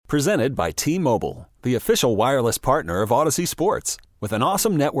Presented by T-Mobile, the official wireless partner of Odyssey Sports. With an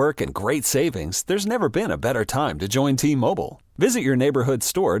awesome network and great savings, there's never been a better time to join T-Mobile. Visit your neighborhood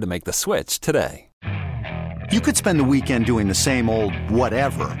store to make the switch today. You could spend the weekend doing the same old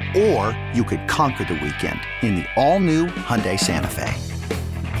whatever, or you could conquer the weekend in the all-new Hyundai Santa Fe.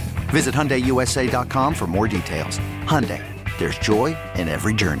 Visit HyundaiUSA.com for more details. Hyundai, there's joy in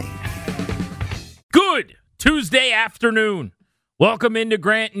every journey. Good Tuesday afternoon. Welcome into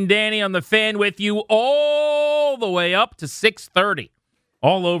Grant and Danny on the Fan with you all the way up to 6:30,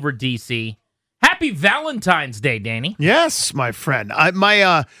 all over D.C. Happy Valentine's Day, Danny. Yes, my friend.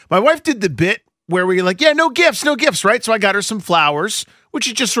 My wife did the bit where we like, yeah, no gifts, right? So I got her some flowers, which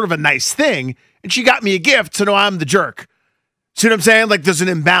is just sort of a nice thing, and she got me a gift, so now I'm the jerk. See what I'm saying? Like there's an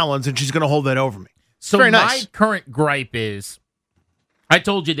imbalance, and she's going to hold that over me. So very my nice. current gripe is, I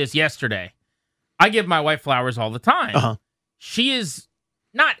told you this yesterday, I give my wife flowers all the time. Uh-huh. She is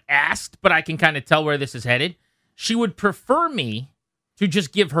not asked, but I can kind of tell where this is headed. She would prefer me to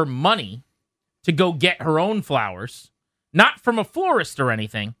just give her money to go get her own flowers, not from a florist or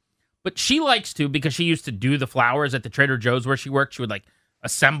anything, but she likes to because she used to do the flowers at the Trader Joe's where she worked. She would like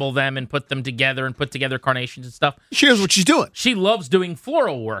assemble them and put them together and put together carnations and stuff. She knows what she's doing. She loves doing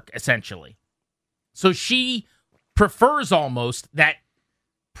floral work, essentially. So she prefers almost that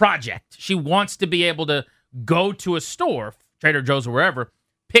project. She wants to be able to go to a store, Trader Joe's or wherever,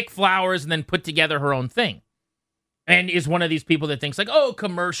 pick flowers and then put together her own thing. And is one of these people that thinks like, oh,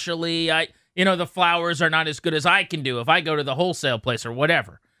 commercially, the flowers are not as good as I can do if I go to the wholesale place or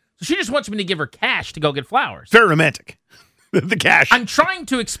whatever. So she just wants me to give her cash to go get flowers. Very romantic. The cash. I'm trying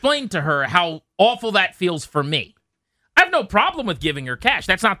to explain to her how awful that feels for me. I have no problem with giving her cash.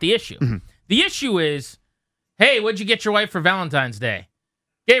 That's not the issue. Mm-hmm. The issue is, hey, what'd you get your wife for Valentine's Day?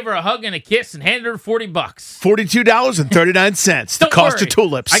 Gave her a hug and a kiss and handed her $40. $42.39. The cost of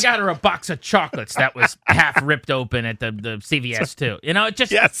tulips. I got her a box of chocolates that was half ripped open at the CVS too. It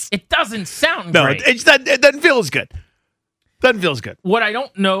just It doesn't sound great. It doesn't feel as good. Doesn't feel as good. What I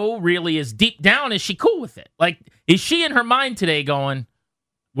don't know really is deep down, is she cool with it? Like, is she in her mind today going,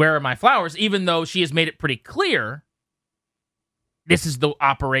 where are my flowers? Even though she has made it pretty clear this is the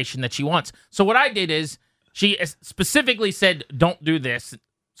operation that she wants. So what I did is she specifically said, don't do this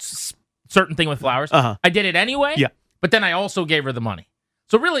certain thing with flowers. Uh-huh. I did it anyway. Yeah. But then I also gave her the money.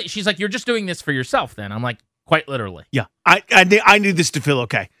 So really, she's like, you're just doing this for yourself then. I'm like, quite literally. Yeah. I need this to feel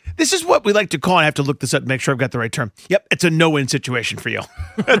okay. This is what we like to call, and I have to look this up and make sure I've got the right term. Yep, it's a no-win situation for you.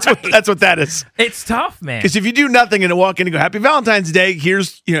 That's what that is. It's tough, man. Because if you do nothing and walk in and go, Happy Valentine's Day,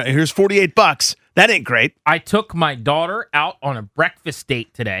 here's $48. That ain't great. I took my daughter out on a breakfast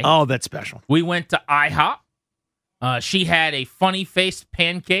date today. Oh, that's special. We went to IHOP. She had a funny-faced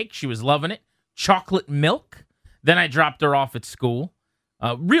pancake. She was loving it. Chocolate milk. Then I dropped her off at school.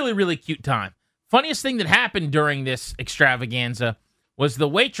 Really, really cute time. Funniest thing that happened during this extravaganza was the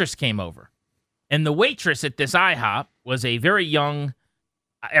waitress came over. And the waitress at this IHOP was a very young,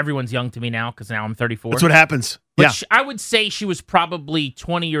 everyone's young to me now because now I'm 34. That's what happens. But I would say she was probably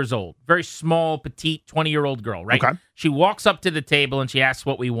 20 years old. Very small, petite, 20-year-old girl, right? Okay. She walks up to the table and she asks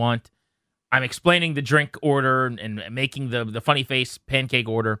what we want. I'm explaining the drink order and making the funny face pancake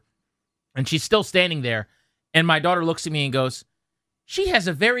order. And she's still standing there. And my daughter looks at me and goes, she has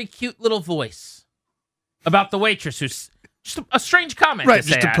a very cute little voice. About the waitress, who's just a strange comment. Right, to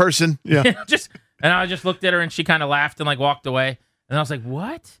just say a person. Yeah. And I just looked at her and she kind of laughed and like walked away. And I was like,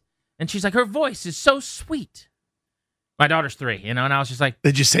 what? And she's like, her voice is so sweet. My daughter's 3, and I was just like,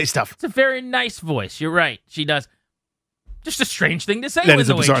 they just say stuff. It's a very nice voice. You're right. She does. Just a strange thing to say. That when is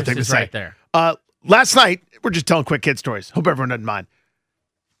a the bizarre waitress thing to is say. Right there. Last night, we're just telling quick kid stories. Hope everyone doesn't mind.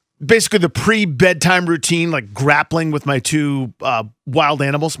 Basically, the pre-bedtime routine, like grappling with my 2 wild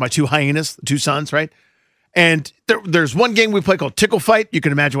animals, my 2 hyenas, the 2 sons, right? And there's one game we play called Tickle Fight. You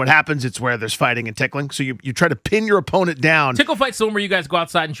can imagine what happens. It's where there's fighting and tickling. So you try to pin your opponent down. Tickle Fight's the one where you guys go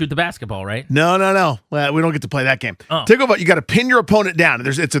outside and shoot the basketball, right? No. Well, we don't get to play that game. Oh. Tickle Fight, you got to pin your opponent down. And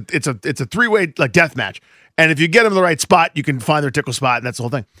it's a 3-way like death match. And if you get them in the right spot, you can find their tickle spot, and that's the whole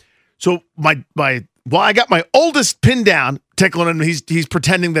thing. So I got my oldest pinned down, tickling him. He's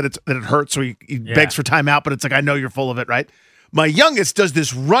pretending that it hurts, so he begs for timeout. But it's like, I know you're full of it, right? My youngest does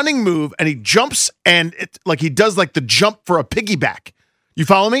this running move, and he jumps, and it's like he does like the jump for a piggyback. You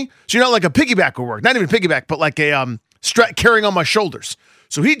follow me? So you know, like a piggyback would work. Not even piggyback, but like a carrying on my shoulders.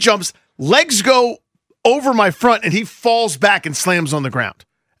 So he jumps, legs go over my front, and he falls back and slams on the ground.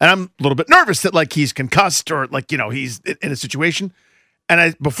 And I'm a little bit nervous that like he's concussed or like, he's in a situation.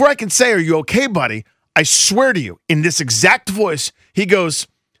 And before I can say, "Are you okay, buddy?" I swear to you, in this exact voice, he goes,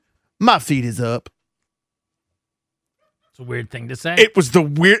 "My feet is up." a weird thing to say. It was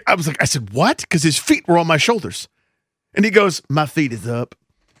I said, what? Because his feet were on my shoulders. And he goes, my feet is up.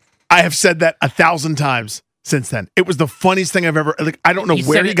 I have said that 1,000 times since then. It was the funniest thing I've ever, I don't know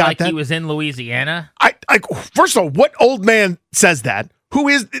where he got that. He was in Louisiana. First of all, what old man says that?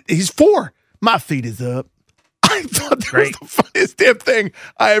 He's 4. My feet is up. I thought that was the funniest damn thing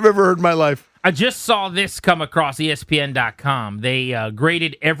I have ever heard in my life. I just saw this come across ESPN.com. They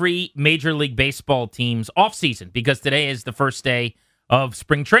graded every Major League Baseball team's offseason because today is the first day of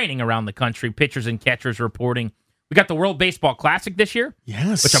spring training around the country. Pitchers and catchers reporting. We got the World Baseball Classic this year,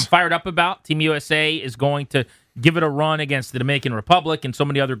 yes, which I'm fired up about. Team USA is going to give it a run against the Dominican Republic and so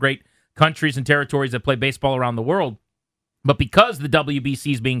many other great countries and territories that play baseball around the world. But because the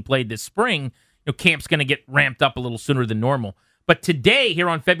WBC is being played this spring, camp's going to get ramped up a little sooner than normal. But today, here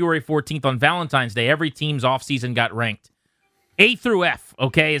on February 14th, on Valentine's Day, every team's offseason got ranked. A through F,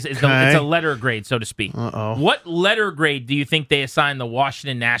 okay, it's a letter grade, so to speak. Uh-oh. What letter grade do you think they assign the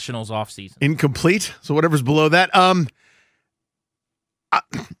Washington Nationals offseason? Incomplete, so whatever's below that.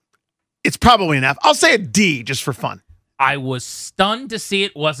 It's probably an F. I'll say a D just for fun. I was stunned to see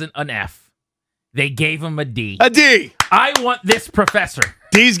it wasn't an F. They gave him a D. A D. I want this professor.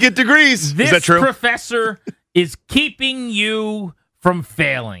 D's get degrees. This is that true? Professor is keeping you from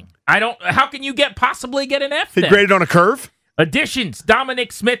failing. How can you possibly get an F then? They graded on a curve? Additions,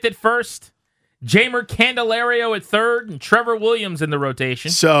 Dominic Smith at first, Jamer Candelario at third, and Trevor Williams in the rotation.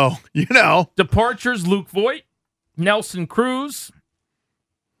 So, Departures, Luke Voigt, Nelson Cruz.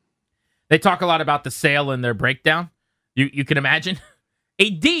 They talk a lot about the sale in their breakdown. You can imagine. A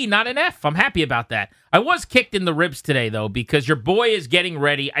D, not an F. I'm happy about that. I was kicked in the ribs today, though, because your boy is getting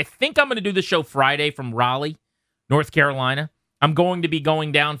ready. I think I'm going to do the show Friday from Raleigh, North Carolina. I'm going to be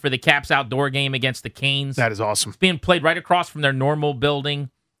going down for the Caps outdoor game against the Canes. That is awesome. It's being played right across from their normal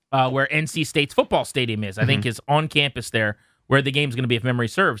building where NC State's football stadium is. I think is on campus there where the game's going to be, if memory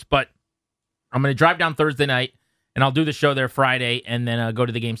serves. But I'm going to drive down Thursday night, and I'll do the show there Friday and then go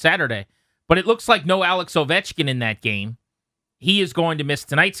to the game Saturday. But it looks like no Alex Ovechkin in that game. He is going to miss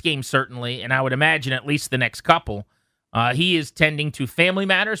tonight's game, certainly, and I would imagine at least the next couple. He is tending to family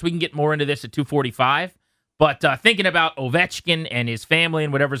matters. We can get more into this at 2:45. But thinking about Ovechkin and his family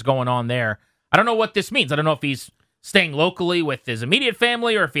and whatever's going on there, I don't know what this means. I don't know if he's staying locally with his immediate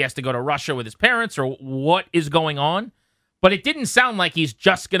family or if he has to go to Russia with his parents or what is going on. But it didn't sound like he's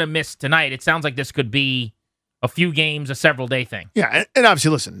just going to miss tonight. It sounds like this could be a few games, a several-day thing. Yeah, and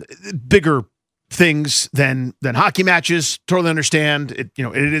obviously, listen, bigger things than hockey matches. Totally understand. It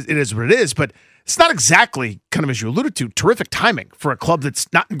is what it is, but it's not exactly, kind of as you alluded to, terrific timing for a club that's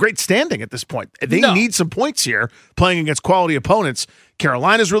not in great standing at this point. They need some points here playing against quality opponents.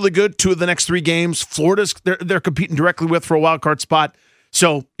 Carolina's really good. 2 of the next 3 games. Florida's they're competing directly with for a wild card spot.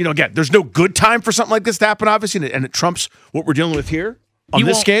 So, again, there's no good time for something like this to happen, obviously, and it trumps what we're dealing with here on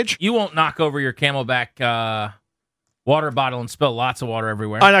this stage. You won't knock over your Camelback water bottle and spill lots of water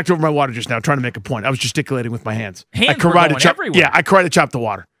everywhere. I knocked over my water just now, trying to make a point. I was gesticulating with my hands. I were going everywhere. Yeah, I karate chopped the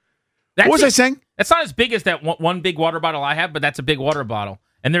water. What was I saying? That's not as big as that one big water bottle I have, but that's a big water bottle.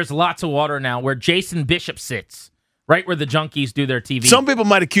 And there's lots of water now where Jason Bishop sits, right where the junkies do their TV. Some people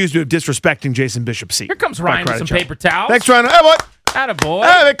might accuse me of disrespecting Jason Bishop's seat. Here comes Ryan with some paper towels. Thanks, Ryan. Hey, boy. Attaboy.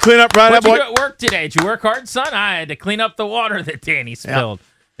 Hey, clean up, Ryan. What'd you do at work today? Did you work hard, son? I had to clean up the water that Danny spilled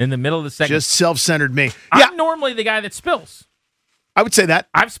in the middle of the segment. Just self-centered me. I'm normally the guy that spills. I would say that.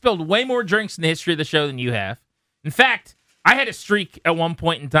 I've spilled way more drinks in the history of the show than you have. In fact, I had a streak at one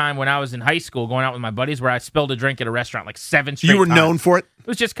point in time when I was in high school going out with my buddies where I spilled a drink at a restaurant like 7 straight times. You were known for it? It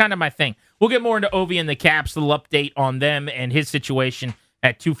was just kind of my thing. We'll get more into Ovi and the Caps, a little update on them and his situation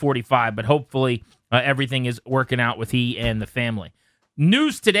at 2:45, but hopefully everything is working out with he and the family.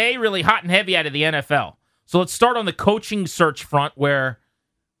 News today, really hot and heavy out of the NFL. So let's start on the coaching search front where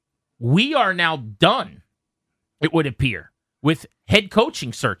we are now done, it would appear, with head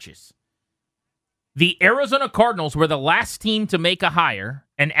coaching searches. The Arizona Cardinals were the last team to make a hire,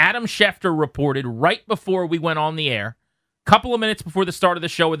 and Adam Schefter reported right before we went on the air, a couple of minutes before the start of the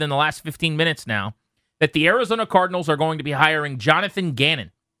show, within the last 15 minutes now, that the Arizona Cardinals are going to be hiring Jonathan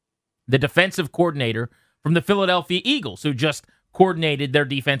Gannon, the defensive coordinator from the Philadelphia Eagles, who just coordinated their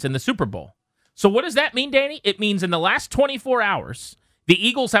defense in the Super Bowl. So what does that mean, Danny? It means in the last 24 hours, the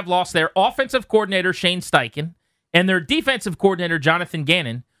Eagles have lost their offensive coordinator, Shane Steichen, and their defensive coordinator, Jonathan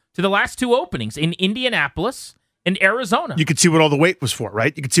Gannon, to the last 2 openings in Indianapolis and Arizona. You could see what all the wait was for,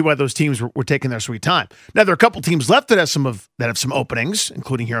 right? You could see why those teams were taking their sweet time. Now, there are a couple teams left that have some openings,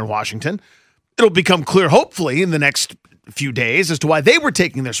 including here in Washington. It'll become clear, hopefully, in the next few days as to why they were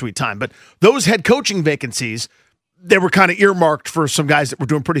taking their sweet time. But those head coaching vacancies, they were kind of earmarked for some guys that were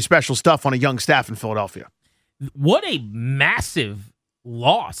doing pretty special stuff on a young staff in Philadelphia. what a massive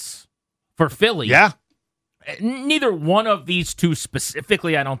loss for Philly. Yeah. Neither one of these two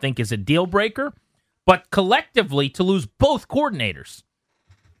specifically, I don't think, is a deal breaker, but collectively to lose both coordinators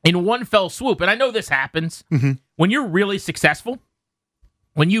in one fell swoop. And I know this happens when you're really successful,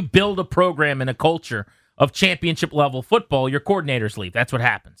 when you build a program and a culture of championship level football, your coordinators leave. That's what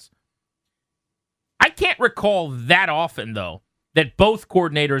happens. I can't recall that often, though, that both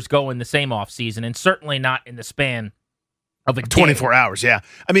coordinators go in the same offseason, and certainly not in the span of a 24 hours, yeah.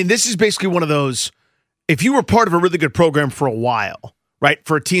 I mean, this is basically one of those, if you were part of a really good program for a while, right,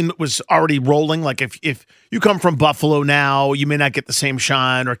 for a team that was already rolling, like if you come from Buffalo now, you may not get the same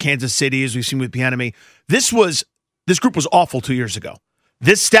shine, or Kansas City, as we've seen with Bieniemy. This group was awful 2 years ago.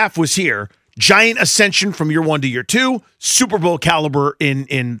 This staff was here. Giant ascension from year 1 to year 2, Super Bowl caliber in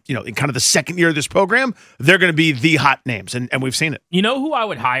kind of the second year of this program. They're going to be the hot names, and we've seen it. You know who I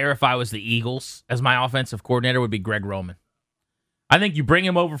would hire if I was the Eagles as my offensive coordinator would be Greg Roman. I think you bring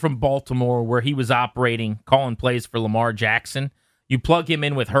him over from Baltimore, where he was operating, calling plays for Lamar Jackson. You plug him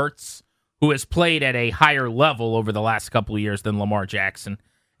in with Hurts, who has played at a higher level over the last couple of years than Lamar Jackson.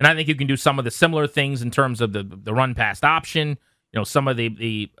 And I think you can do some of the similar things in terms of the run-past option, some of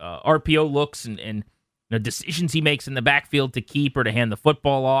the RPO looks and decisions he makes in the backfield to keep or to hand the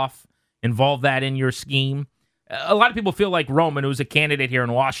football off, involve that in your scheme. A lot of people feel like Roman, who's a candidate here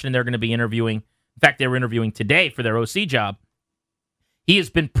in Washington, they're going to be interviewing. In fact, they were interviewing today for their OC job. He has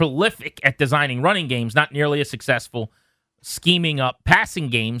been prolific at designing running games, not nearly as successful scheming up passing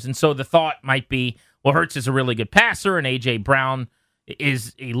games. And so the thought might be, well, Hurts is a really good passer, and A.J. Brown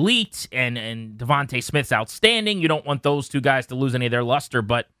is elite, and Devontae Smith's outstanding. You don't want those two guys to lose any of their luster,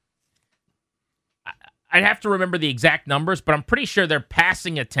 but I'd have to remember the exact numbers, but I'm pretty sure their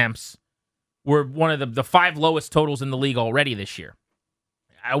passing attempts were one of the 5 lowest totals in the league already this year.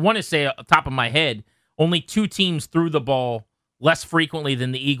 I want to say, off the top of my head, only 2 teams threw the ball less frequently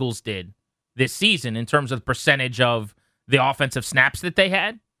than the Eagles did this season in terms of the percentage of the offensive snaps that they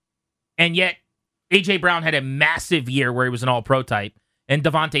had. And yet, A.J. Brown had a massive year where he was an all-pro type, and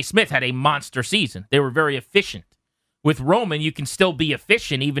Devontae Smith had a monster season. They were very efficient. With Roman, you can still be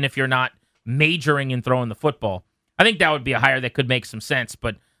efficient even if you're not majoring in throwing the football. I think that would be a hire that could make some sense,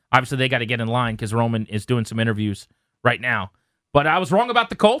 but obviously they got to get in line because Roman is doing some interviews right now. But I was wrong about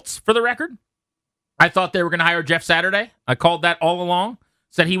the Colts, for the record. I thought they were going to hire Jeff Saturday. I called that all along,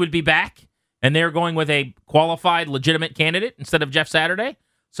 said he would be back, and they're going with a qualified, legitimate candidate instead of Jeff Saturday.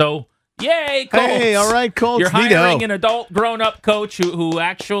 So, yay, Colts. Hey, all right, Colts. You're hiring an adult, grown-up coach who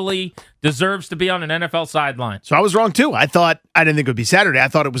actually deserves to be on an NFL sideline. So I was wrong, too. I didn't think it would be Saturday. I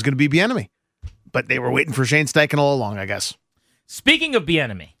thought it was going to be Bieniemy. But they were waiting for Shane Steichen all along, I guess. Speaking of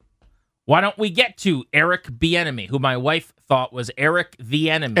Bieniemy, why don't we get to Eric Bieniemy, who my wife thought was Eric the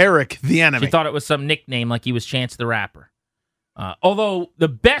Enemy. Eric the Enemy. She thought it was some nickname like he was Chance the Rapper. Although the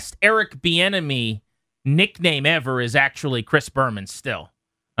best Eric Bieniemy nickname ever is actually Chris Berman still.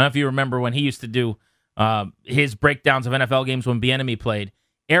 I don't know if you remember when he used to do his breakdowns of NFL games when Bieniemy played.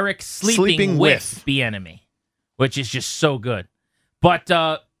 Eric Sleeping with Bieniemy, which is just so good. But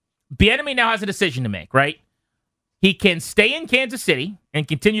Bieniemy now has a decision to make, right? He can stay in Kansas City and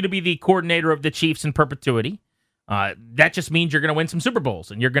continue to be the coordinator of the Chiefs in perpetuity. That just means you're going to win some Super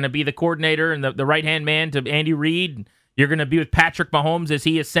Bowls, and you're going to be the coordinator and the right-hand man to Andy Reid. You're going to be with Patrick Mahomes as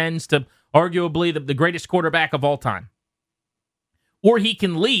he ascends to arguably the greatest quarterback of all time. Or he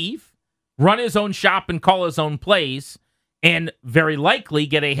can leave, run his own shop and call his own plays, and very likely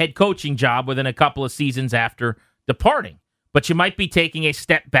get a head coaching job within a couple of seasons after departing. But you might be taking a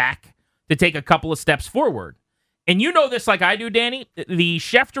step back to take a couple of steps forward. And you know this like I do, Danny. The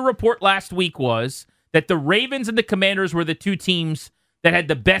Schefter report last week was that the Ravens and the Commanders were the 2 teams that had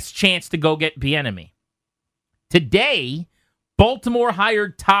the best chance to go get Bieniemy. Today, Baltimore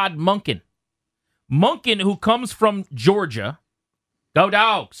hired Todd Monken. Monken, who comes from Georgia, go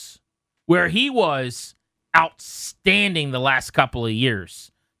Dogs, where he was outstanding the last couple of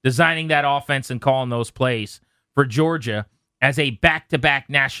years, designing that offense and calling those plays for Georgia as a back-to-back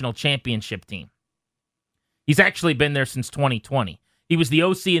national championship team. He's actually been there since 2020. He was the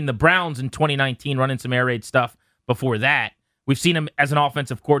OC in the Browns in 2019, running some air raid stuff before that. We've seen him as an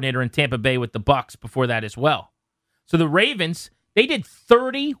offensive coordinator in Tampa Bay with the Bucs before that as well. So the Ravens, they did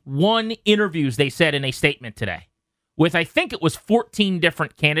 31 interviews, they said in a statement today, with I think it was 14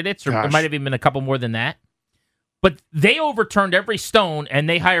 different candidates, or it might have even been a couple more than that. But they overturned every stone, and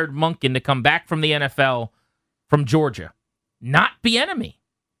they hired Monken to come back from the NFL from Georgia. Not Bieniemy,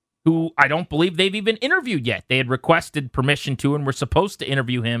 who I don't believe they've even interviewed yet. They had requested permission to and were supposed to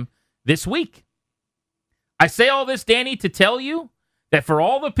interview him this week. I say all this, Danny, to tell you that for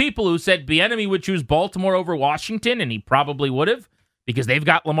all the people who said Bieniemy would choose Baltimore over Washington, and he probably would have because they've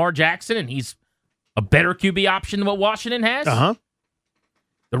got Lamar Jackson and he's a better QB option than what Washington has,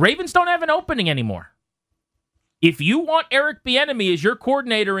 the Ravens don't have an opening anymore. If you want Eric Bieniemy as your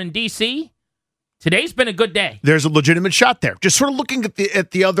coordinator in D.C., today's been a good day. There's a legitimate shot there. Just sort of looking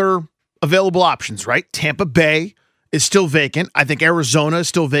at the other available options, right? Tampa Bay is still vacant. I think Arizona is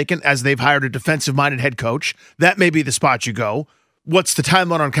still vacant as they've hired a defensive-minded head coach. That may be the spot you go. What's the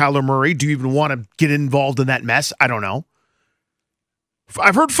timeline on Kyler Murray? Do you even want to get involved in that mess? I don't know.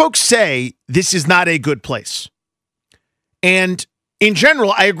 I've heard folks say this is not a good place. And in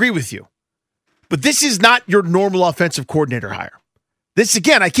general, I agree with you. But this is not your normal offensive coordinator hire. This,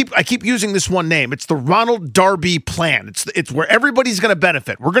 again, I keep using this one name. It's the Ronald Darby plan. It's where everybody's going to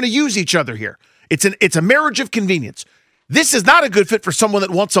benefit. We're going to use each other here. It's a marriage of convenience. This is not a good fit for someone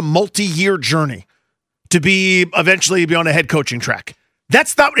that wants a multi-year journey to eventually be on a head coaching track.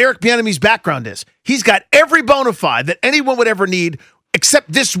 That's not what Eric Bieniemy's background is. He's got every bona fide that anyone would ever need,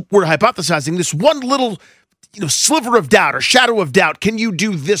 except this, we're hypothesizing, this one little sliver of doubt or shadow of doubt. Can you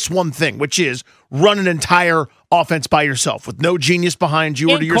do this one thing, which is run an entire offense by yourself with no genius behind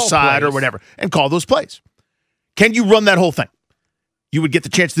you or to your side plays or whatever, and call those plays? Can you run that whole thing? You would get the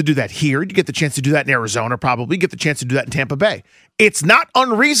chance to do that here. You get the chance to do that in Arizona, probably. You get the chance to do that in Tampa Bay. It's not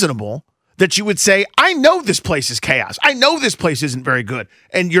unreasonable that you would say, I know this place is chaos. I know this place isn't very good,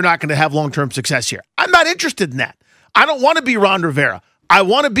 and you're not going to have long-term success here. I'm not interested in that. I don't want to be Ron Rivera. I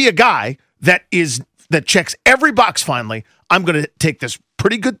want to be a guy that checks every box finally. I'm going to take this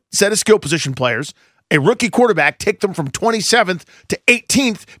pretty good set of skill position players, a rookie quarterback, take them from 27th to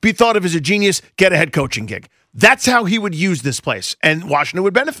 18th, be thought of as a genius, get a head coaching gig. That's how he would use this place, and Washington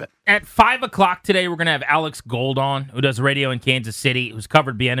would benefit. At 5 o'clock today, we're going to have Alex Gold on, who does radio in Kansas City, who's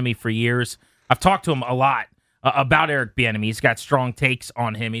covered Bieniemy for years. I've talked to him a lot about Eric Bieniemy. He's got strong takes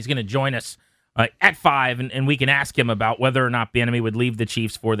on him. He's going to join us at 5, and we can ask him about whether or not Bieniemy would leave the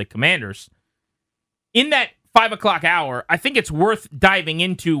Chiefs for the Commanders. In that 5 o'clock hour, I think it's worth diving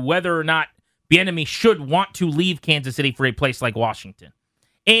into whether or not Bieniemy should want to leave Kansas City for a place like Washington.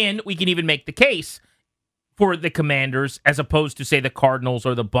 And we can even make the case for the Commanders as opposed to, say, the Cardinals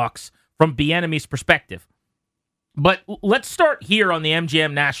or the Bucs from Bieniemy's perspective. But let's start here on the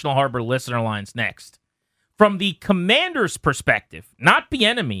MGM National Harbor listener lines next. From the Commanders' perspective, not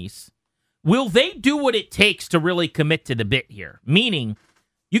Bieniemy's, will they do what it takes to really commit to the bit here? Meaning,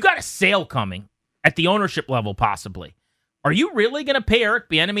 you got a sale coming at the ownership level, possibly. Are you really going to pay Eric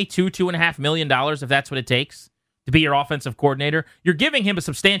Bieniemy $2.5 million if that's what it takes to be your offensive coordinator? You're giving him a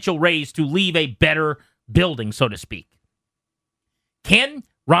substantial raise to leave a better building, so to speak. Can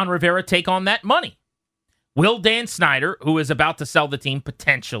Ron Rivera take on that money? Will Dan Snyder, who is about to sell the team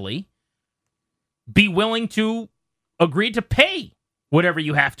potentially, be willing to agree to pay whatever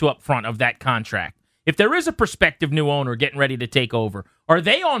you have to up front of that contract? If there is a prospective new owner getting ready to take over, are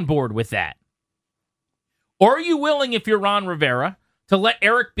they on board with that? Or are you willing, if you're Ron Rivera, to let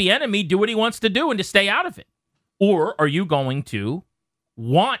Eric Bieniemy do what he wants to do and to stay out of it? Or are you going to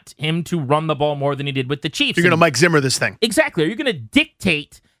want him to run the ball more than he did with the Chiefs? You're going to Mike Zimmer this thing. Exactly. Are you going to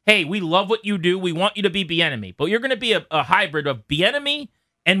dictate, hey, we love what you do, we want you to be Bieniemy, but you're going to be a hybrid of Bieniemy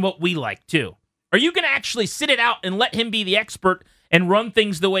and what we like too? Are you going to actually sit it out and let him be the expert and run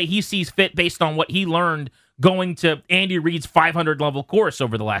things the way he sees fit based on what he learned going to Andy Reid's 500-level course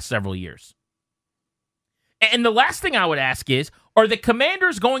over the last several years? And the last thing I would ask is, are the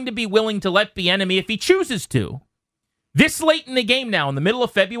Commanders going to be willing to let Bieniemy, if he chooses to, this late in the game now, in the middle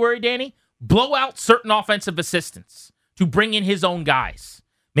of February, Danny, blow out certain offensive assistants to bring in his own guys?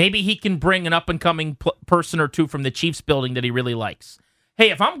 Maybe he can bring an up-and-coming person or two from the Chiefs building that he really likes.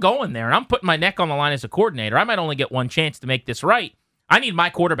 Hey, if I'm going there and I'm putting my neck on the line as a coordinator, I might only get one chance to make this right. I need my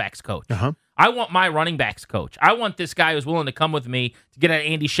quarterback's coach. I want my running back's coach. I want this guy who's willing to come with me to get at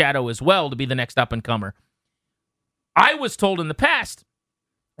Andy Shadow as well to be the next up-and-comer. I was told in the past,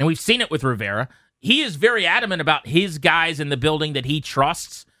 and we've seen it with Rivera, he is very adamant about his guys in the building that he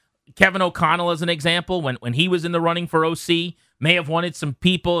trusts. Kevin O'Connell, as an example, when he was in the running for OC, may have wanted some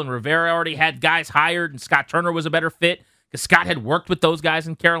people, and Rivera already had guys hired, and Scott Turner was a better fit because Scott had worked with those guys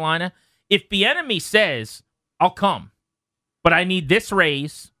in Carolina. If Bieniemy says, I'll come, but I need this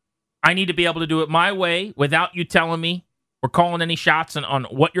raise, I need to be able to do it my way without you telling me or calling any shots on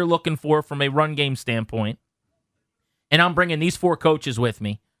what you're looking for from a run game standpoint, and I'm bringing these 4 coaches with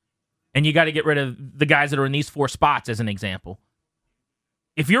me, and you got to get rid of the guys that are in these 4 spots, as an example.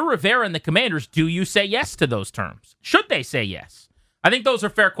 If you're Rivera and the Commanders, do you say yes to those terms? Should they say yes? I think those are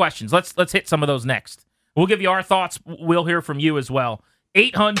fair questions. Let's hit some of those next. We'll give you our thoughts. We'll hear from you as well.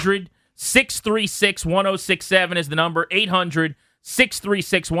 800-636-1067 is the number.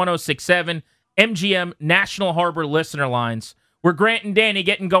 636-1067, MGM National Harbor listener lines. We're Grant and Danny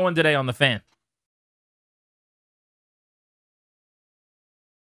getting going today on The Fan.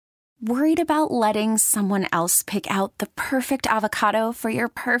 Worried about letting someone else pick out the perfect avocado for your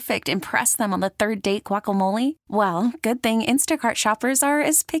perfect impress them on the third date guacamole? Well, good thing Instacart shoppers are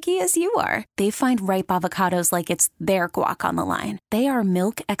as picky as you are. They find ripe avocados like it's their guac on the line. They are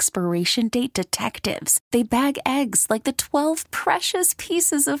milk expiration date detectives. They bag eggs like the 12 precious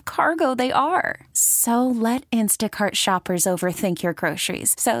pieces of cargo they are. So let Instacart shoppers overthink your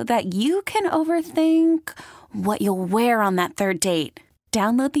groceries so that you can overthink what you'll wear on that third date.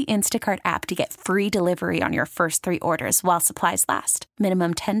 Download the Instacart app to get free delivery on your first 3 orders while supplies last.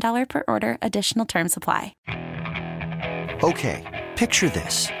 Minimum $10 per order. Additional terms apply. Okay, picture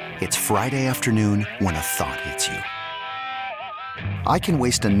this. It's Friday afternoon when a thought hits you. I can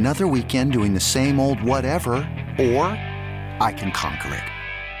waste another weekend doing the same old whatever, or I can conquer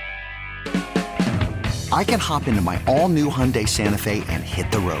it. I can hop into my all-new Hyundai Santa Fe and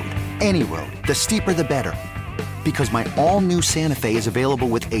hit the road. Any road. The steeper, the better. Because my all-new Santa Fe is available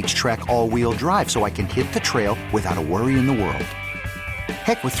with H-Track all-wheel drive, so I can hit the trail without a worry in the world.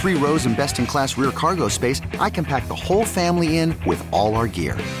 Heck, with 3 rows and best-in-class rear cargo space, I can pack the whole family in with all our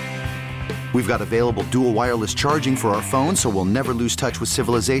gear. We've got available dual wireless charging for our phones, so we'll never lose touch with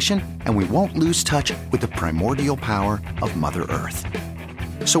civilization, and we won't lose touch with the primordial power of Mother Earth.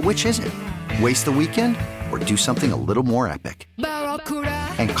 So which is it? Waste the weekend or do something a little more epic?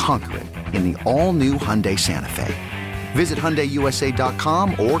 And conquer it in the all-new Hyundai Santa Fe. Visit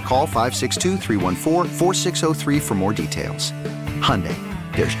HyundaiUSA.com or call 562-314-4603 for more details. Hyundai,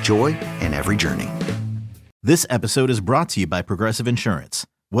 there's joy in every journey. This episode is brought to you by Progressive Insurance.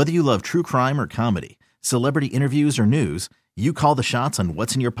 Whether you love true crime or comedy, celebrity interviews or news, you call the shots on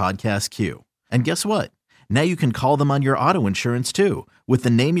what's in your podcast queue. And guess what? Now you can call them on your auto insurance too with the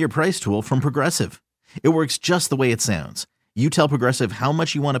Name Your Price tool from Progressive. It works just the way it sounds. You tell Progressive how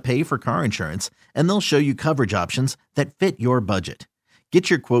much you want to pay for car insurance, and they'll show you coverage options that fit your budget. Get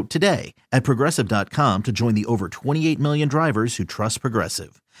your quote today at Progressive.com to join the over 28 million drivers who trust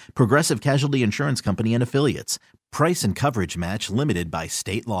Progressive. Progressive Casualty Insurance Company and Affiliates. Price and coverage match limited by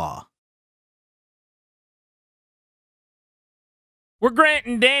state law. We're Grant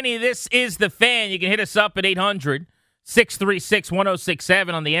and Danny. This is The Fan. You can hit us up at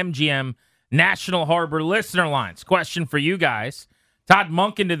 800-636-1067 on the MGM National Harbor listener lines. Question for you guys. Todd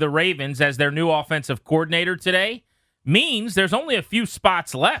Monken to the Ravens as their new offensive coordinator today means there's only a few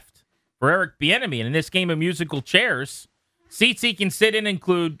spots left for Eric Bieniemy. And in this game of musical chairs, seats he can sit in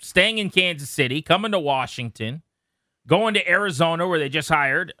include staying in Kansas City, coming to Washington, going to Arizona where they just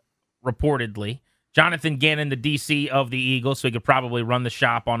hired, reportedly, Jonathan Gannon, the DC of the Eagles, so he could probably run the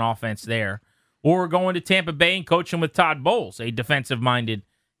shop on offense there, or going to Tampa Bay and coaching with Todd Bowles, a defensive-minded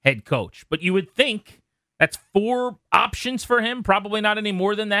head coach. But you would think that's 4 options for him, probably not any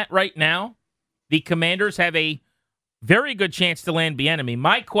more than that right now. The Commanders have a very good chance to land Bieniemy.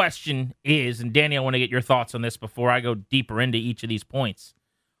 My question is, and Danny, I want to get your thoughts on this before I go deeper into each of these points.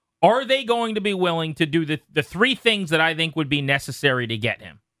 Are they going to be willing to do the 3 things that I think would be necessary to get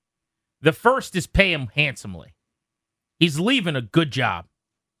him? The first is pay him handsomely. He's leaving a good job.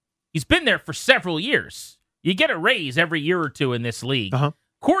 He's been there for several years. You get a raise every year or two in this league.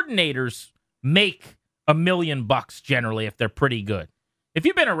 Coordinators make $1 million generally if they're pretty good. If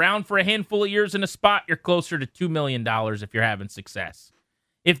you've been around for a handful of years in a spot, you're closer to $2 million if you're having success.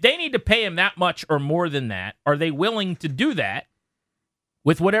 If they need to pay him that much or more than that, are they willing to do that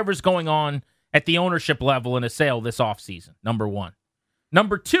with whatever's going on at the ownership level in a sale this offseason? Number one.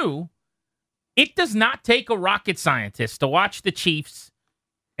 Number two, it does not take a rocket scientist to watch the Chiefs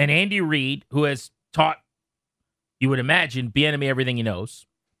and Andy Reid, who has taught, you would imagine, Bieniemy everything he knows,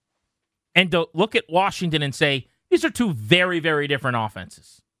 and to look at Washington and say, these are 2 very, very different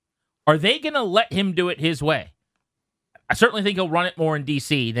offenses. Are they going to let him do it his way? I certainly think he'll run it more in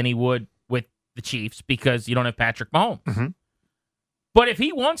D.C. than he would with the Chiefs because you don't have Patrick Mahomes. But if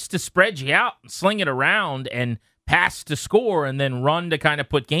he wants to spread you out and sling it around and pass to score and then run to kind of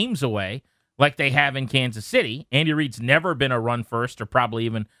put games away like they have in Kansas City, Andy Reid's never been a run first or probably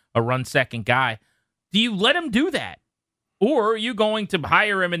even a run second guy. Do you let him do that? Or are you going to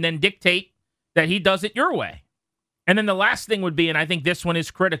hire him and then dictate that he does it your way? And then the last thing would be, and I think this one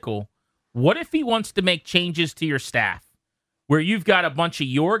is critical, what if he wants to make changes to your staff where you've got a bunch of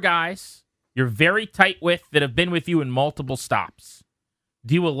your guys, you're very tight with, that have been with you in multiple stops?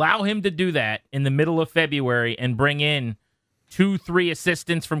 Do you allow him to do that in the middle of February and bring in 2-3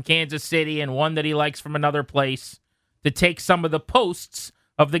 assistants from Kansas City and one that he likes from another place to take some of the posts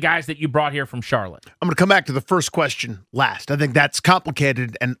of the guys that you brought here from Charlotte? I'm going to come back to the first question last. I think that's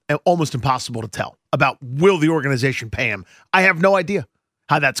complicated and almost impossible to tell about will the organization pay him. I have no idea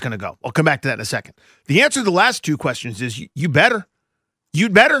how that's going to go. I'll come back to that in a second. The answer to the last two questions is you better.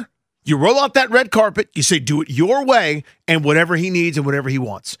 You'd better. You roll out that red carpet, you say do it your way and whatever he needs and whatever he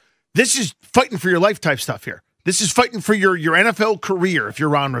wants. This is fighting for your life type stuff here. This is fighting for your NFL career if you're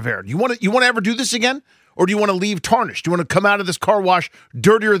Ron Rivera. You want to ever do this again? Or do you want to leave tarnished? Do you want to come out of this car wash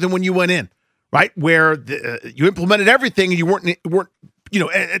dirtier than when you went in, right? Where you implemented everything and you weren't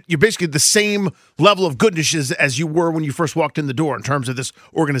you're basically the same level of goodness as you were when you first walked in the door in terms of this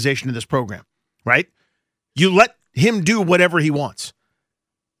organization and this program, right? You let him do whatever he wants.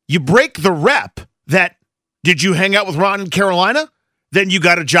 You break the rep that, did you hang out with Ron in Carolina? Then you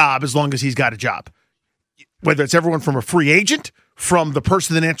got a job as long as he's got a job. Whether it's everyone from a free agent, from the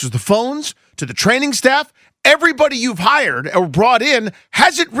person that answers the phones, to the training staff, everybody you've hired or brought in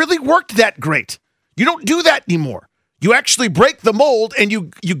hasn't really worked that great. You don't do that anymore. You actually break the mold and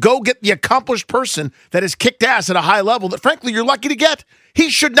you go get the accomplished person that has kicked ass at a high level that, frankly, you're lucky to get. He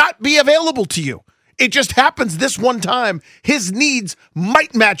should not be available to you. It just happens this one time. His needs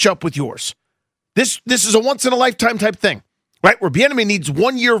might match up with yours. This is a once-in-a-lifetime type thing, right? Where Bieniemy needs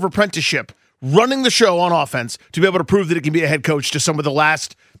 1 year of apprenticeship running the show on offense to be able to prove that it can be a head coach to some of the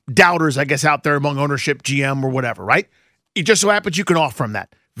last doubters, I guess, out there among ownership, GM, or whatever, right? It just so happens you can offer him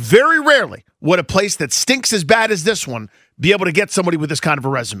that. Very rarely would a place that stinks as bad as this one be able to get somebody with this kind of a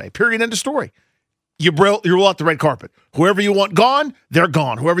resume. Period. End of story. You roll out the red carpet. Whoever you want gone, they're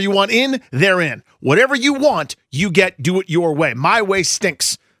gone. Whoever you want in, they're in. Whatever you want, you get. Do it your way. My way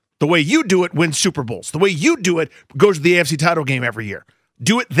stinks. The way you do it wins Super Bowls. The way you do it goes to the AFC title game every year.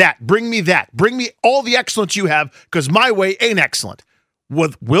 Do it that. Bring me that. Bring me all the excellence you have, because my way ain't excellent.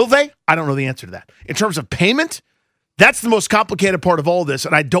 Will they? I don't know the answer to that. In terms of payment, that's the most complicated part of all this,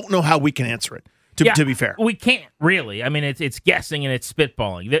 and I don't know how we can answer it, to be fair. We can't, really. I mean, it's guessing and it's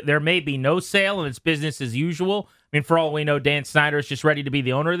spitballing. There may be no sale, and it's business as usual. I mean, for all we know, Dan Snyder is just ready to be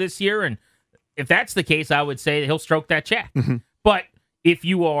the owner this year, and if that's the case, I would say he'll stroke that check. Mm-hmm. But if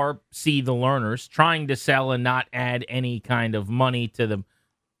you are, the Lerners, trying to sell and not add any kind of money to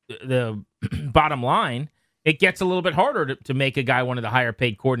the bottom line, it gets a little bit harder to make a guy one of the higher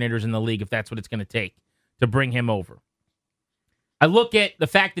paid coordinators in the league if that's what it's going to take to bring him over. I look at the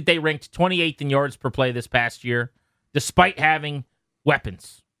fact that they ranked 28th in yards per play this past year, despite having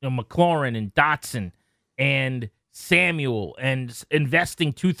weapons, McLaurin and Dotson and Samuel, and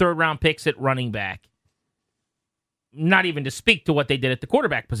investing 2 third-round picks at running back. Not even to speak to what they did at the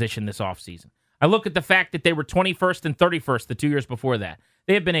quarterback position this offseason. I look at the fact that they were 21st and 31st the 2 years before that.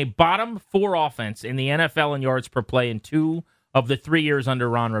 They have been a bottom 4 offense in the NFL in yards per play in 2 of the 3 years under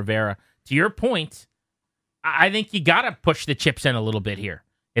Ron Rivera. To your point, I think you got to push the chips in a little bit here.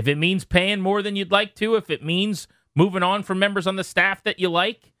 If it means paying more than you'd like to, if it means moving on from members on the staff that you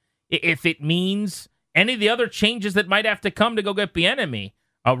like, if it means any of the other changes that might have to come to go get Bieniemy,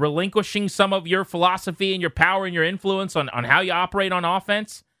 relinquishing some of your philosophy and your power and your influence on how you operate on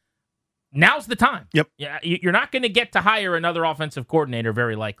offense, now's the time. Yep. Yeah, you're not going to get to hire another offensive coordinator,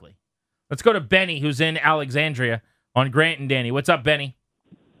 very likely. Let's go to Benny, who's in Alexandria on Grant and Danny. What's up, Benny?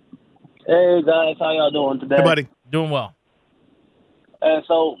 Hey, guys. How y'all doing today? Hey, buddy. Doing well.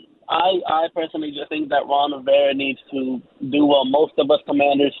 So I personally just think that Ron Rivera needs to do what most of us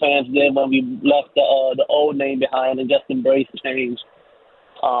Commanders fans did when we left the old name behind and just embrace the change.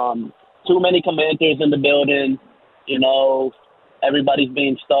 Too many Commanders in the building. Everybody's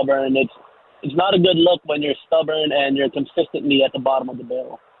being stubborn. It's not a good look when you're stubborn and you're consistently at the bottom of the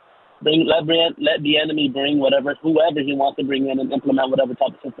barrel. Let Bieniemy bring whoever he wants to bring in and implement whatever type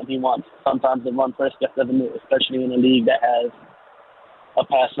of system he wants. Sometimes the run first just doesn't move, especially in a league that has a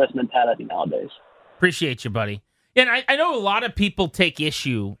pass first mentality nowadays. Appreciate you, buddy. And I know a lot of people take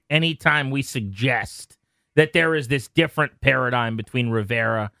issue anytime we suggest that there is this different paradigm between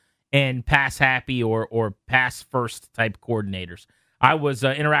Rivera and pass happy or pass first type coordinators. I was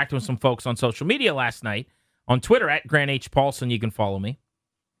interacting with some folks on social media last night on Twitter at Grant H. Paulson. You can follow me.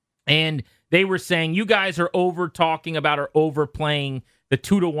 And they were saying you guys are overtalking about or overplaying the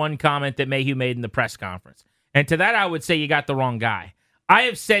 2-1 comment that Mayhew made in the press conference. And to that, I would say you got the wrong guy. I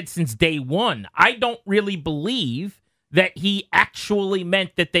have said since day one, I don't really believe that he actually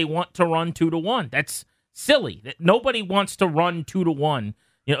meant that they want to run 2-1. That's silly. That nobody wants to run 2-1,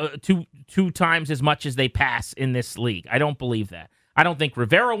 two times as much as they pass in this league. I don't believe that. I don't think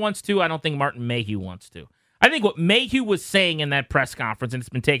Rivera wants to. I don't think Martin Mayhew wants to. I think what Mayhew was saying in that press conference, and it's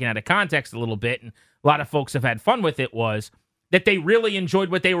been taken out of context a little bit, and a lot of folks have had fun with it, was that they really enjoyed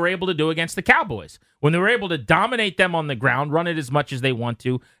what they were able to do against the Cowboys, when they were able to dominate them on the ground, run it as much as they want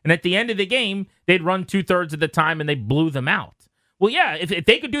to, and at the end of the game, they'd run 2/3 of the time and they blew them out. Well, yeah, if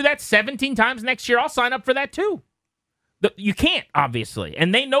they could do that 17 times next year, I'll sign up for that too. You can't, obviously,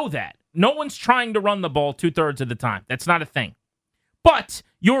 and they know that. No one's trying to run the ball 2/3 of the time. That's not a thing. But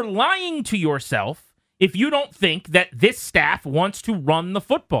you're lying to yourself if you don't think that this staff wants to run the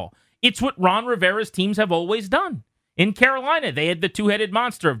football. It's what Ron Rivera's teams have always done. In Carolina, they had the two-headed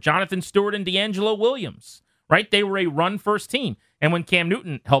monster of Jonathan Stewart and D'Angelo Williams, right? They were a run-first team. And when Cam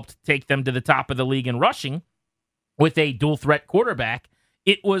Newton helped take them to the top of the league in rushing with a dual-threat quarterback,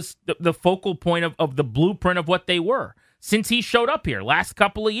 it was the focal point of the blueprint of what they were. Since he showed up here last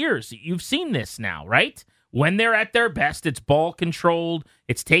couple of years, you've seen this now, right? When they're at their best, it's ball-controlled,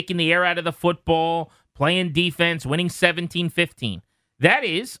 it's taking the air out of the football, playing defense, winning 17-15. That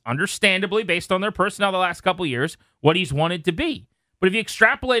is, understandably, based on their personnel the last couple of years, what he's wanted to be. But if you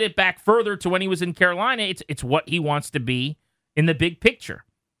extrapolate it back further to when he was in Carolina, it's what he wants to be in the big picture.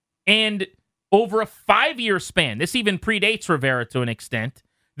 And over a 5-year span, this even predates Rivera to an extent,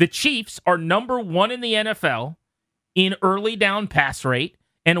 the Chiefs are number 1 in the NFL in early down pass rate,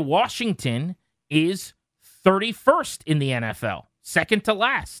 and Washington is 31st in the NFL, second to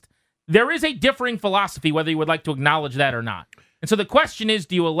last. There is a differing philosophy, whether you would like to acknowledge that or not. And so the question is,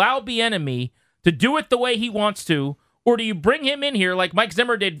 do you allow Bieniemy to do it the way he wants to, or do you bring him in here like Mike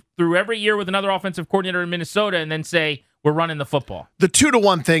Zimmer did through every year with another offensive coordinator in Minnesota and then say, we're running the football? The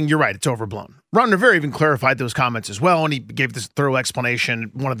 2-1 thing, you're right, it's overblown. Ron Rivera even clarified those comments as well, and he gave this thorough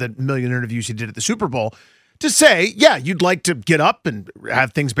explanation, one of the million interviews he did at the Super Bowl, to say, yeah, you'd like to get up and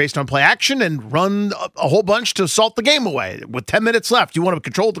have things based on play action and run a whole bunch to salt the game away. With 10 minutes left, you want to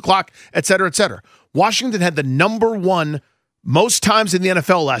control the clock, et cetera, et cetera. Washington had the number 1 most times in the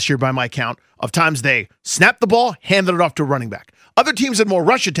NFL last year, by my count, of times they snapped the ball, handed it off to a running back. Other teams had more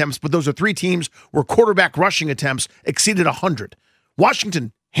rush attempts, but those are 3 teams where quarterback rushing attempts exceeded 100.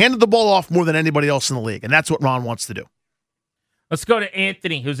 Washington handed the ball off more than anybody else in the league, and that's what Ron wants to do. Let's go to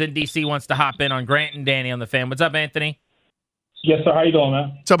Anthony, who's in D.C., wants to hop in on Grant and Danny on the Fan. What's up, Anthony? Yes, sir. How you doing,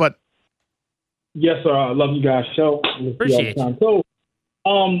 man? What's up, bud? Yes, sir. I love you guys' show. Appreciate you. So,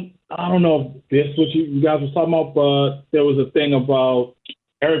 I don't know if this is what you guys was talking about, but there was a thing about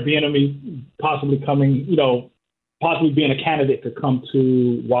Eric Bieniemy possibly coming, possibly being a candidate to come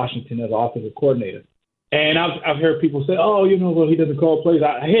to Washington as offensive coordinator. And I've heard people say, he doesn't call plays.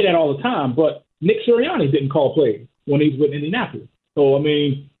 I hear that all the time, but Nick Sirianni didn't call plays when he's with Indianapolis. So,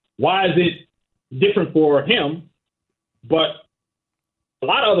 why is it different for him, but a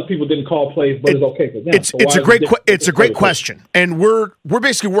lot of other people didn't call plays, but it's okay for them? It's a great question, and we're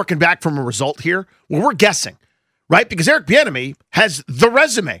basically working back from a result here. Well, we're guessing, right? Because Eric Bieniemy has the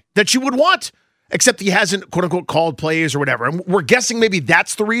resume that you would want, except he hasn't quote unquote called plays or whatever. And we're guessing maybe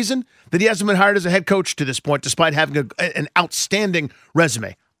that's the reason that he hasn't been hired as a head coach to this point, despite having an outstanding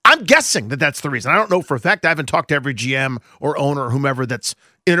resume. I'm guessing that that's the reason. I don't know for a fact. I haven't talked to every GM or owner or whomever that's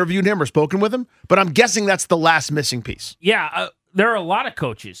interviewed him or spoken with him, but I'm guessing that's the last missing piece. Yeah, there are a lot of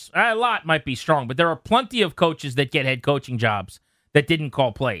coaches. A lot might be strong, but there are plenty of coaches that get head coaching jobs that didn't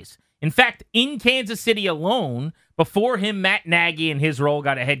call plays. In fact, in Kansas City alone, before him, Matt Nagy in his role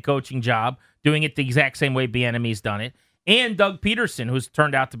got a head coaching job, doing it the exact same way Bieniemy's done it, and Doug Peterson, who's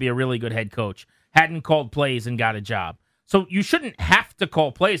turned out to be a really good head coach, hadn't called plays and got a job. So you shouldn't have to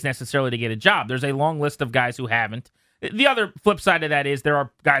call plays necessarily to get a job. There's a long list of guys who haven't. The other flip side of that is there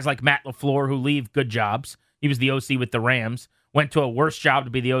are guys like Matt LaFleur who leave good jobs. He was the OC with the Rams, went to a worse job to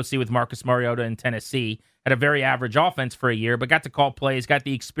be the OC with Marcus Mariota in Tennessee, had a very average offense for a year, but got to call plays, got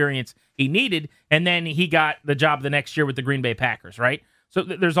the experience he needed, and then he got the job the next year with the Green Bay Packers, right? So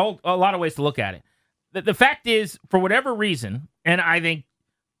there's a lot of ways to look at it. The fact is, for whatever reason, and I think,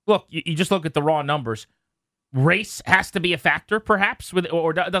 look, you just look at the raw numbers, race has to be a factor, perhaps,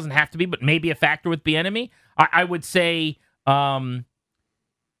 or it doesn't have to be, but maybe a factor with Bieniemy. I would say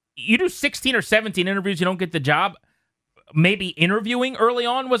you do 16 or 17 interviews, you don't get the job. Maybe interviewing early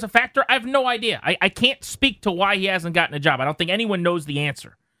on was a factor. I have no idea. I can't speak to why he hasn't gotten a job. I don't think anyone knows the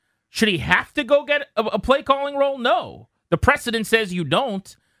answer. Should he have to go get a play calling role? No. The precedent says you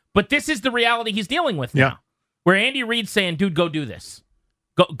don't, but this is the reality he's dealing with now. Where Andy Reid's saying, dude, go do this.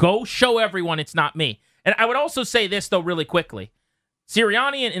 Go show everyone it's not me. And I would also say this, though, really quickly.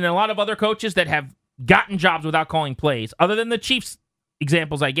 Sirianni and a lot of other coaches that have gotten jobs without calling plays, other than the Chiefs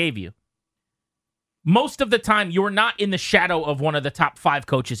examples I gave you, most of the time you're not in the shadow of one of the top 5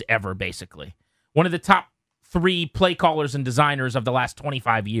 coaches ever, basically. One of the top 3 play callers and designers of the last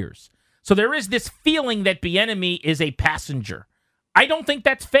 25 years. So there is this feeling that Bieniemy is a passenger. I don't think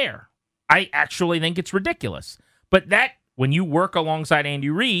that's fair. I actually think it's ridiculous. But that when you work alongside Andy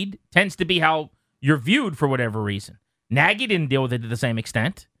Reid, tends to be how you're viewed for whatever reason. Nagy didn't deal with it to the same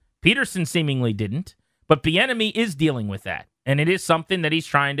extent. Peterson seemingly didn't. But Bieniemy is dealing with that, and it is something that he's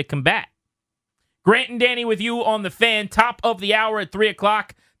trying to combat. Grant and Danny with you on the Fan. Top of the hour at 3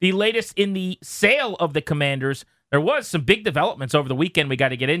 o'clock. The latest in the sale of the Commanders. There was some big developments over the weekend we got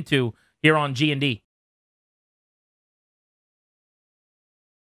to get into here on G&D.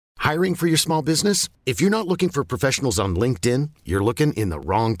 Hiring for your small business? If you're not looking for professionals on LinkedIn, you're looking in the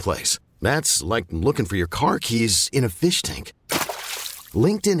wrong place. That's like looking for your car keys in a fish tank.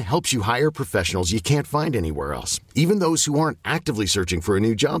 LinkedIn helps you hire professionals you can't find anywhere else, even those who aren't actively searching for a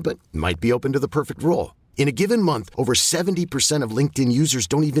new job but might be open to the perfect role. In a given month, over 70% of LinkedIn users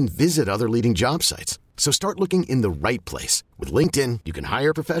don't even visit other leading job sites. So start looking in the right place. With LinkedIn, you can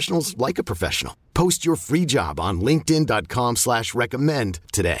hire professionals like a professional. Post your free job on linkedin.com/recommend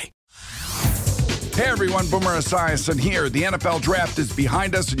today. Hey everyone, Boomer Esiason here. The NFL Draft is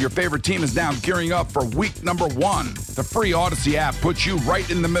behind us and your favorite team is now gearing up for week number 1. The free Odyssey app puts you right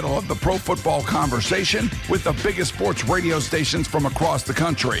in the middle of the pro football conversation with the biggest sports radio stations from across the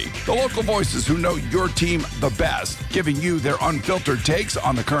country. The local voices who know your team the best, giving you their unfiltered takes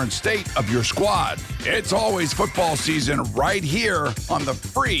on the current state of your squad. It's always football season right here on the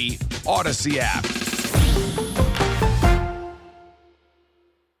free Odyssey app.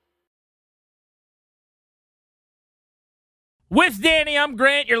 With Danny, I'm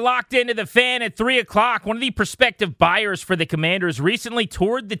Grant. You're locked into the Fan at 3 o'clock. One of the prospective buyers for the Commanders recently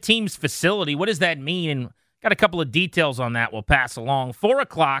toured the team's facility. What does that mean? And got a couple of details on that we'll pass along. 4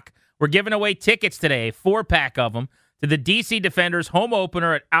 o'clock, we're giving away tickets today, a 4-pack of them, to the DC Defenders home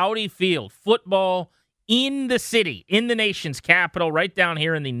opener at Audi Field. Football in the city, in the nation's capital, right down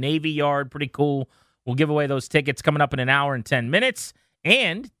here in the Navy Yard. Pretty cool. We'll give away those tickets coming up in an hour and 10 minutes.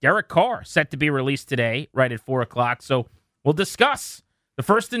 And Derek Carr set to be released today, right at 4 o'clock. So we'll discuss the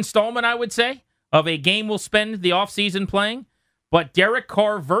first installment, I would say, of a game we'll spend the offseason playing. But Derek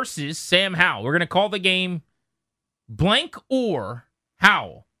Carr versus Sam Howell. We're going to call the game Blank or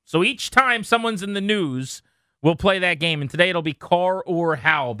Howell. So each time someone's in the news, we'll play that game. And today it'll be Carr or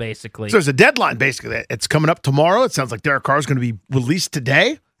Howell, basically. So there's a deadline, basically. It's coming up tomorrow. It sounds like Derek Carr is going to be released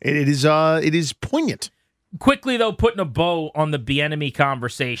today. It is poignant. Quickly, though, putting a bow on the Bieniemy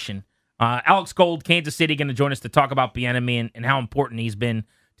conversation. Alex Gold, Kansas City, going to join us to talk about Bieniemy and how important he's been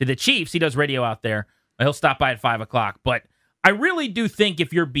to the Chiefs. He does radio out there. He'll stop by at 5 o'clock. But I really do think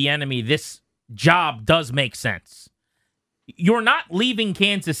if you're Bieniemy, this job does make sense. You're not leaving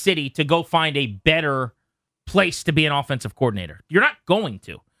Kansas City to go find a better place to be an offensive coordinator. You're not going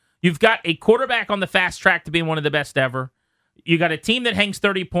to. You've got a quarterback on the fast track to being one of the best ever. You got a team that hangs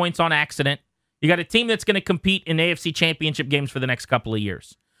 30 points on accident. You got a team that's going to compete in AFC championship games for the next couple of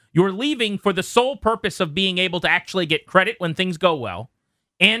years. You're leaving for the sole purpose of being able to actually get credit when things go well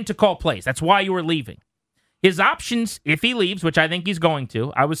and to call plays. That's why you were leaving. His options, if he leaves, which I think he's going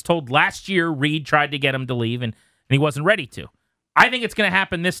to, I was told last year Reid tried to get him to leave and he wasn't ready to. I think it's going to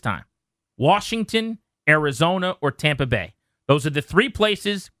happen this time. Washington, Arizona, or Tampa Bay. Those are the 3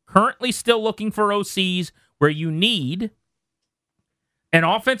 places currently still looking for OCs where you need an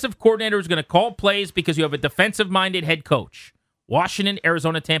offensive coordinator who's going to call plays because you have a defensive-minded head coach. Washington,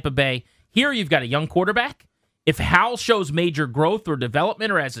 Arizona, Tampa Bay. Here you've got a young quarterback. If Howell shows major growth or development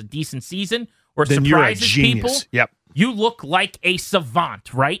or has a decent season or then surprises people, you look like a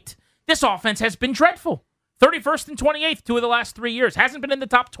savant, right? This offense has been dreadful. 31st and 28th, 2 of the last 3 years. Hasn't been in the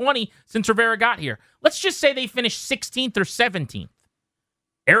top 20 since Rivera got here. Let's just say they finished 16th or 17th.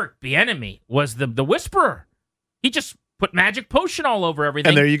 Eric Bieniemy was the whisperer. He just put magic potion all over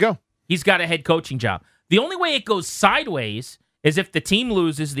everything. And there you go. He's got a head coaching job. The only way it goes sideways is if the team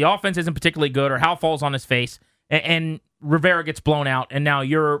loses, the offense isn't particularly good, or Howell falls on his face, and Rivera gets blown out, and now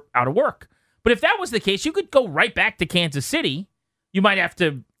you're out of work. But if that was the case, you could go right back to Kansas City. You might have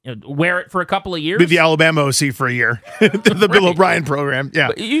to wear it for a couple of years. Be the Alabama OC for a year. the Bill O'Brien program. Yeah.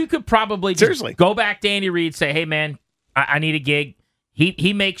 But you could probably just go back to Andy Reid, say, hey, man, I need a gig.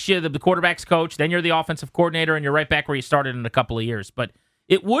 He makes you the quarterback's coach. Then you're the offensive coordinator, and you're right back where you started in a couple of years. But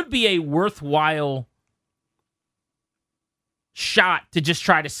it would be a worthwhile shot to just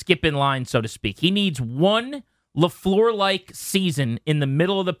try to skip in line, so to speak. He needs one LaFleur-like season in the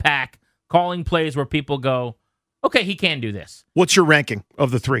middle of the pack, calling plays where people go, okay, he can do this. What's your ranking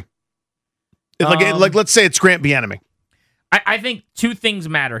of the 3? Like let's say it's Grant Bieniemy. I think 2 things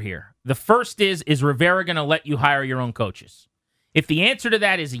matter here. The first is Rivera going to let you hire your own coaches? If the answer to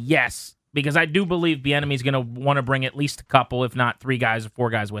that is yes, because I do believe Bieniemy's going to want to bring at least a couple, if not 3 guys or 4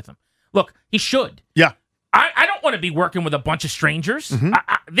 guys with him. Look, he should. Yeah. I don't don't want to be working with a bunch of strangers.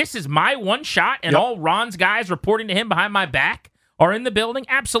 This is my one shot, and all Ron's guys reporting to him behind my back are in the building?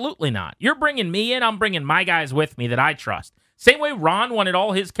 Absolutely not. You're bringing me in, I'm bringing my guys with me that I trust. Same way Ron wanted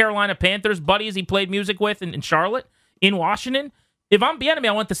all his Carolina Panthers buddies he played music with in Charlotte, in Washington. If I'm Bieniemy,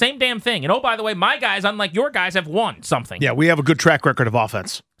 I want the same damn thing. And oh, by the way, my guys, unlike your guys, have won something. Yeah, we have a good track record of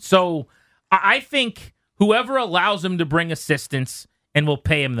offense. So I think whoever allows him to bring assistance and will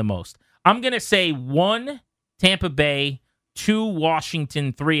pay him the most. I'm going to say 1, Tampa Bay, 2,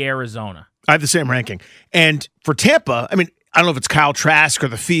 Washington, 3, Arizona. I have the same ranking. And for Tampa, I mean, I don't know if it's Kyle Trask or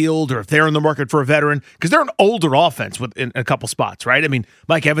the field or if they're in the market for a veteran, because they're an older offense in a couple spots, right? I mean,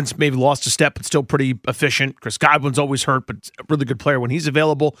 Mike Evans maybe lost a step, but still pretty efficient. Chris Godwin's always hurt, but a really good player when he's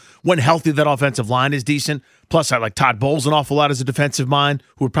available. When healthy, that offensive line is decent. Plus, I like Todd Bowles an awful lot as a defensive mind,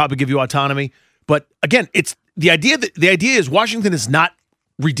 who would probably give you autonomy. But again, it's the idea is Washington is not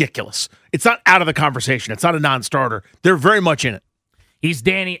ridiculous. It's not out of the conversation. It's not a non-starter. They're very much in it. He's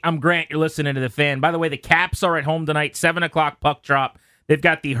Danny. I'm Grant. You're listening to The Fan. By the way, the Caps are at home tonight, 7 o'clock puck drop. They've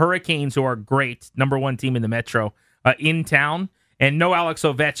got the Hurricanes, who are great, number 1 team in the Metro, in town. And no Alex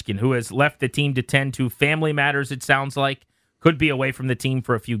Ovechkin, who has left the team to tend to family matters, it sounds like. Could be away from the team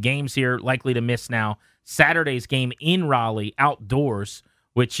for a few games here, likely to miss now Saturday's game in Raleigh, outdoors,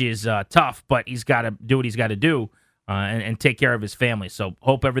 which is tough, but he's got to do what he's got to do and take care of his family. So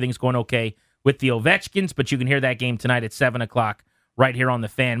hope everything's going okay with the Ovechkins, but you can hear that game tonight at 7 o'clock. Right here on The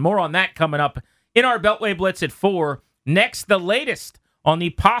Fan. More on that coming up in our Beltway Blitz at 4. Next, the latest on the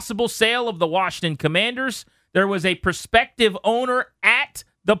possible sale of the Washington Commanders. There was a prospective owner at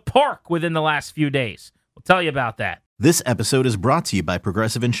the park within the last few days. We'll tell you about that. This episode is brought to you by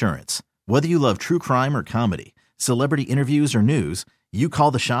Progressive Insurance. Whether you love true crime or comedy, celebrity interviews or news, you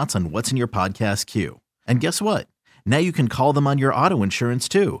call the shots on what's in your podcast queue. And guess what? Now you can call them on your auto insurance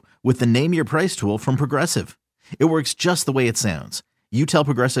too with the Name Your Price tool from Progressive. It works just the way it sounds. You tell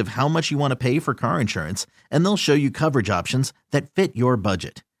Progressive how much you want to pay for car insurance, and they'll show you coverage options that fit your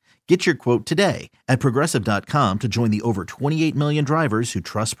budget. Get your quote today at Progressive.com to join the over 28 million drivers who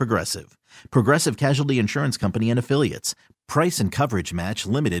trust Progressive. Progressive Casualty Insurance Company and Affiliates. Price and coverage match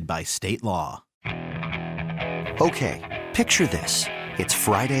limited by state law. Okay, picture this. It's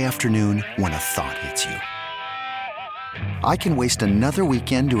Friday afternoon when a thought hits you. I can waste another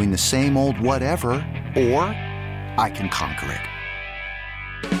weekend doing the same old whatever, or I can conquer it.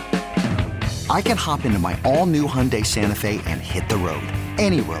 I can hop into my all-new Hyundai Santa Fe and hit the road.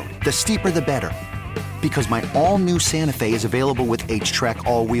 Any road. The steeper, the better. Because my all-new Santa Fe is available with H-Track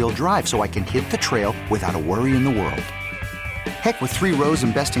all-wheel drive, so I can hit the trail without a worry in the world. Heck, with 3 rows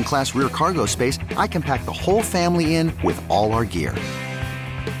and best-in-class rear cargo space, I can pack the whole family in with all our gear.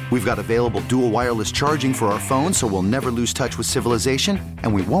 We've got available dual wireless charging for our phones, so we'll never lose touch with civilization,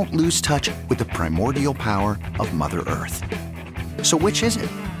 and we won't lose touch with the primordial power of Mother Earth. So which is it?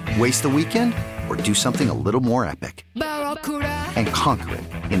 Waste the weekend or do something a little more epic? And conquer it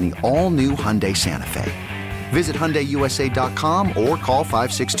in the all-new Hyundai Santa Fe. Visit HyundaiUSA.com or call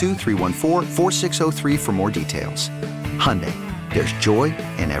 562-314-4603 for more details. Hyundai, there's joy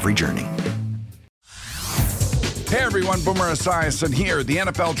in every journey. Hey everyone, Boomer Esiason here. The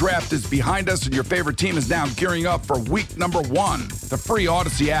NFL Draft is behind us and your favorite team is now gearing up for week number 1. The free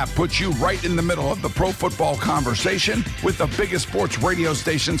Odyssey app puts you right in the middle of the pro football conversation with the biggest sports radio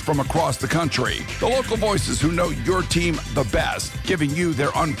stations from across the country. The local voices who know your team the best, giving you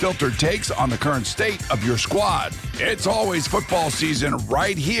their unfiltered takes on the current state of your squad. It's always football season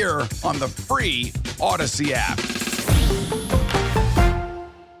right here on the free Odyssey app.